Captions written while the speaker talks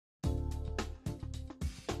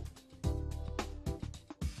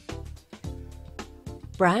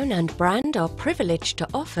Brown and Brand are privileged to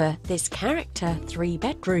offer this character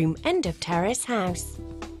 3-bedroom end-of-terrace house.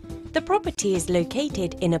 The property is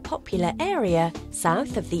located in a popular area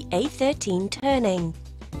south of the A13 turning.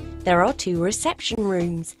 There are 2 reception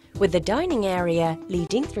rooms with a dining area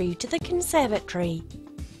leading through to the conservatory.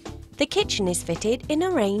 The kitchen is fitted in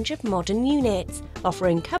a range of modern units,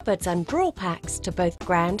 offering cupboards and drawer packs to both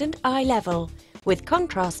ground and eye level, with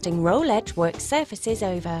contrasting roll-edge work surfaces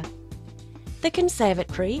over. The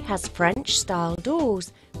conservatory has French-style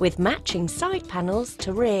doors with matching side panels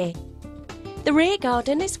to rear. The rear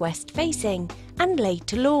garden is west-facing and laid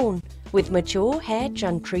to lawn, with mature hedge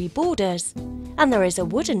and tree borders, and there is a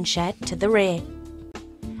wooden shed to the rear.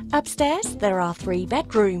 Upstairs there are 3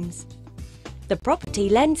 bedrooms. The property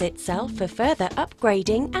lends itself for further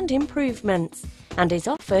upgrading and improvements, and is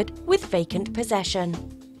offered with vacant possession.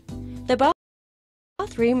 The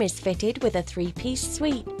bathroom is fitted with a 3-piece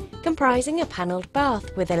suite, comprising a panelled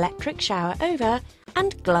bath with electric shower over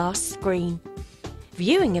and glass screen.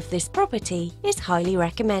 Viewing of this property is highly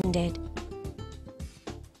recommended.